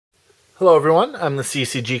Hello everyone, I'm the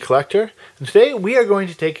CCG Collector, and today we are going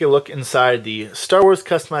to take a look inside the Star Wars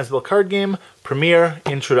customizable card game, Premier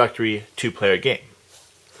Introductory Two Player Game.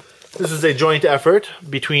 This is a joint effort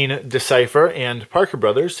between Decipher and Parker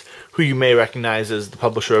Brothers, who you may recognize as the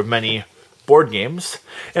publisher of many board games,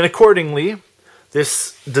 and accordingly,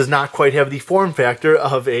 this does not quite have the form factor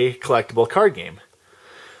of a collectible card game.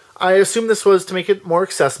 I assume this was to make it more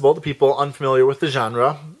accessible to people unfamiliar with the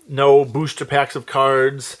genre. No booster packs of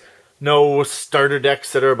cards, no starter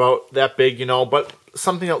decks that are about that big, but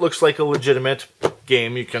something that looks like a legitimate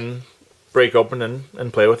game you can break open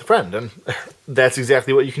and play with a friend. And that's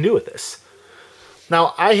exactly what you can do with this.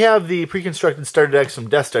 Now, I have the pre-constructed starter decks from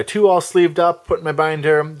Death Star 2 all sleeved up, put in my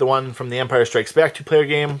binder. The one from the Empire Strikes Back two-player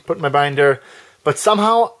game, put in my binder. But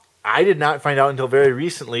somehow, I did not find out until very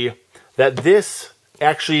recently that this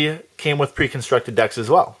actually came with pre-constructed decks as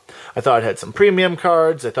well. I thought it had some premium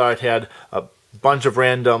cards. I thought it had a bunch of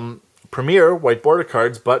random Premier white border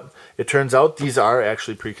cards, but it turns out these are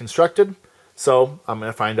actually pre-constructed, so I'm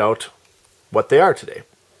going to find out what they are today.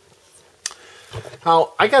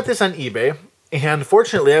 Now, I got this on eBay, and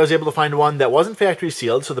fortunately I was able to find one that wasn't factory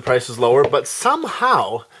sealed, so the price was lower, but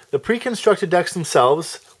somehow the pre-constructed decks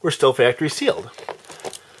themselves were still factory sealed.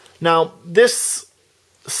 Now, this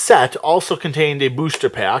set also contained a booster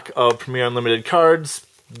pack of Premier Unlimited cards.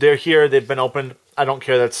 They're here, they've been opened. I don't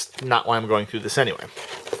care, that's not why I'm going through this anyway.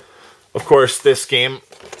 Of course, this game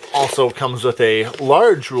also comes with a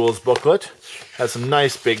large rules booklet. Has some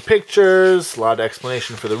nice big pictures, a lot of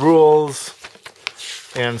explanation for the rules,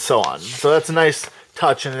 and so on. So that's a nice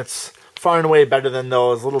touch, and it's far and away better than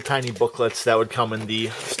those little tiny booklets that would come in the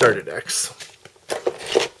starter decks.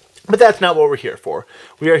 But that's not what we're here for.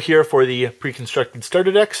 We are here for the pre-constructed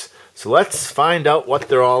starter decks, so let's find out what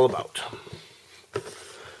they're all about.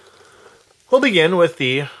 We'll begin with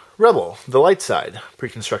the Rebel, the light side,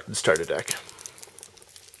 pre-constructed starter deck.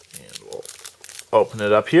 And we'll open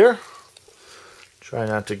it up here. Try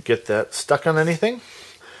not to get that stuck on anything.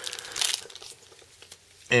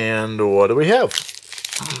 And what do we have?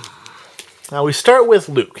 Now we start with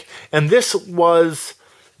Luke, and this was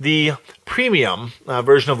the premium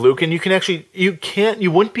version of Luke, and you can actually,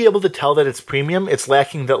 you wouldn't be able to tell that it's premium. It's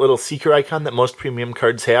lacking that little seeker icon that most premium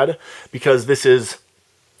cards had, because this is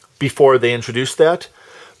before they introduced that.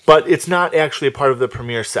 But it's not actually a part of the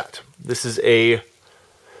Premier set. This is a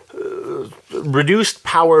reduced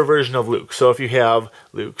power version of Luke. So if you have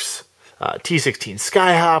Luke's T16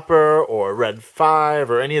 Skyhopper or Red 5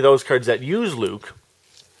 or any of those cards that use Luke,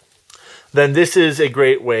 then this is a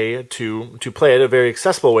great way to play it, a very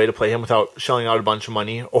accessible way to play him without shelling out a bunch of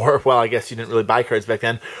money, or, well, I guess you didn't really buy cards back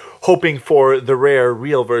then, hoping for the rare,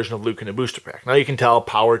 real version of Luke in a booster pack. Now you can tell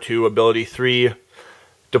Power 2, Ability 3,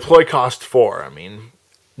 Deploy Cost 4. I mean,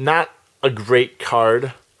 not a great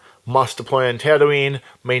card. Must deploy on Tatooine.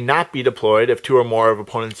 May not be deployed if 2 or more of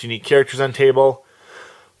opponent's unique characters on table.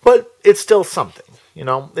 But it's still something.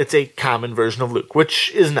 It's a common version of Luke,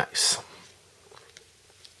 which is nice.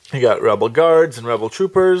 You got Rebel Guards and Rebel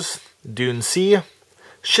Troopers, Dune C,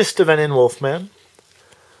 Shistavenin Wolfman,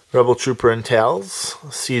 Rebel Trooper and Tals,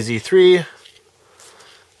 CZ3,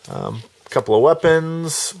 a couple of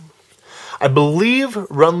weapons. I believe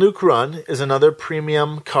Run Luke Run is another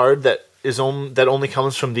premium card that only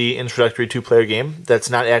comes from the Introductory Two Player Game. That's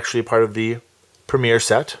not actually part of the Premier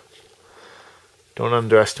set. Don't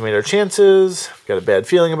underestimate our chances. Got a bad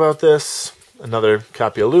feeling about this. Another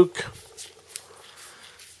copy of Luke.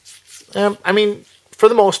 I mean, for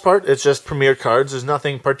the most part, it's just Premier cards. There's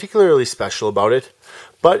nothing particularly special about it.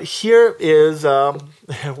 But here is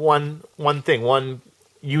one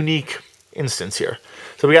unique instance here.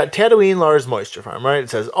 So we got Tatooine, Lars, Moisture Farm, right? It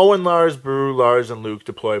says Owen, Lars, Beru, Lars, and Luke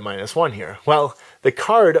deploy -1 here. Well, the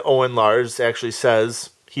card Owen Lars actually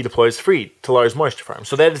says he deploys free to Lars Moisture Farm.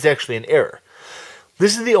 So that is actually an error.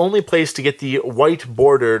 This is the only place to get the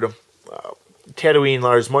white-bordered Tatooine,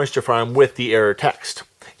 Lars, Moisture Farm with the error text.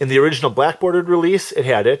 In the original black-bordered release, it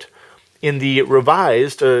had it. In the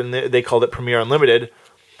revised, they called it Premier Unlimited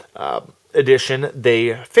edition,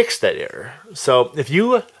 they fixed that error. So if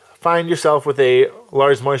you find yourself with a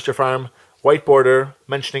Lars Moisture Farm white border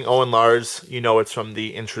mentioning Owen Lars, you know it's from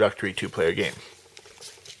the Introductory Two Player Game.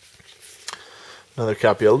 Another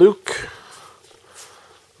copy of Luke.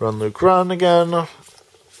 Run Luke Run again.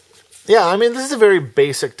 Yeah, I mean, this is a very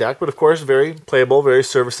basic deck, but of course very playable, very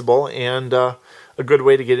serviceable, and a good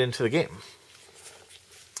way to get into the game.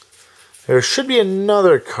 There should be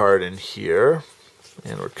another card in here,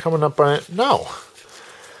 and we're coming up on it. No.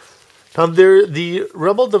 Now, the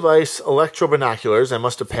Rebel Device Electro Binoculars, I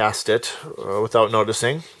must have passed it without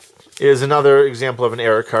noticing, is another example of an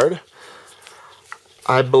error card.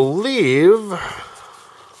 I believe...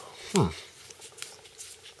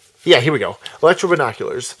 Yeah, here we go.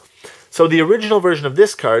 Electro-binoculars. So the original version of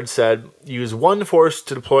this card said, use 1 force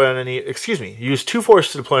to deploy on any... use 2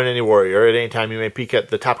 force to deploy on any warrior. At any time you may peek at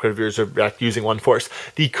the top card of your reserve deck using 1 force.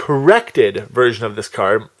 The corrected version of this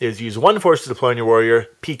card is use 1 force to deploy on your warrior,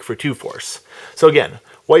 peek for 2 force. So again,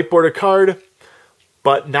 white border card,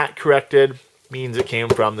 but not corrected, means it came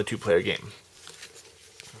from the 2-player game.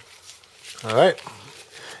 Alright.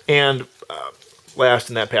 And last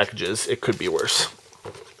in that package is, it could be worse.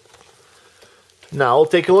 Now, we'll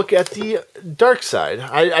take a look at the dark side.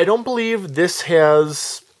 I don't believe this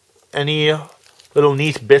has any little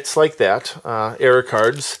neat bits like that, error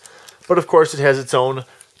cards. But of course, it has its own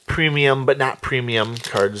premium, but not premium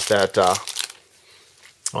cards that,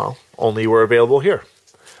 well, only were available here.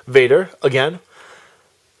 Vader, again,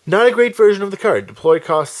 not a great version of the card. Deploy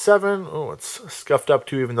cost 7. Oh, it's scuffed up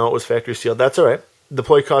too, even though it was factory sealed. That's all right.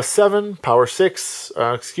 Deploy cost 7, power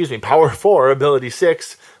 4, ability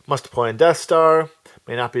 6. Must deploy on Death Star.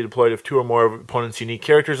 May not be deployed if 2 or more of opponent's unique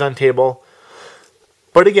characters on table.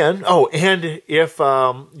 But again, oh, and if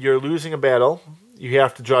you're losing a battle, you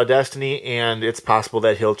have to draw Destiny, and it's possible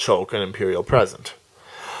that he'll choke an Imperial Present.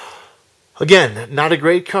 Again, not a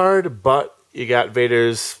great card, but you got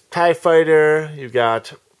Vader's TIE Fighter, you've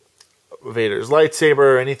got Vader's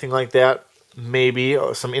lightsaber, anything like that. Maybe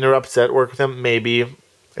some interrupts that work with him. Maybe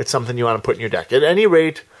it's something you want to put in your deck. At any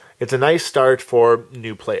rate, it's a nice start for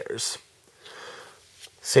new players.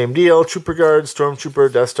 Same deal, Trooper Guard,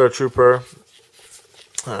 Stormtrooper, Death Star Trooper,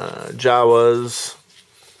 Jawas.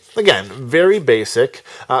 Again, very basic.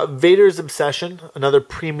 Vader's Obsession, another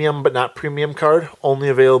premium but not premium card, only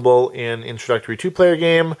available in Introductory Two-Player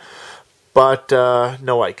Game, but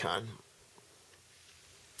no icon.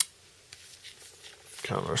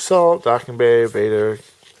 Counter Assault, Docking Bay, Vader.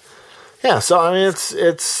 Yeah, so I mean,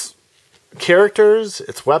 it's characters,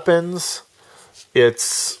 it's weapons,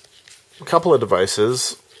 it's a couple of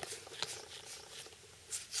devices,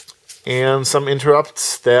 and some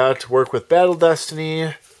interrupts that work with Battle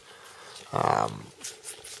Destiny,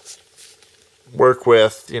 work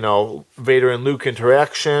with, you know, Vader and Luke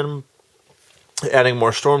interaction, adding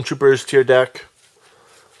more Stormtroopers to your deck,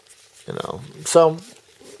 you know, so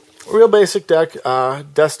real basic deck.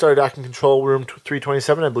 Death Star Docking Control Room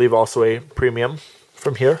 327, I believe also a premium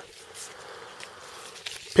from here.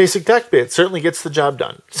 Basic deck, but it certainly gets the job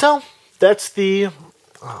done. So, that's the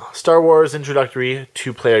Star Wars Introductory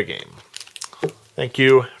Two-Player Game. Thank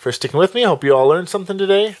you for sticking with me. I hope you all learned something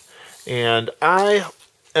today. And I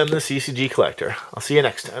am the CCG Collector. I'll see you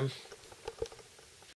next time.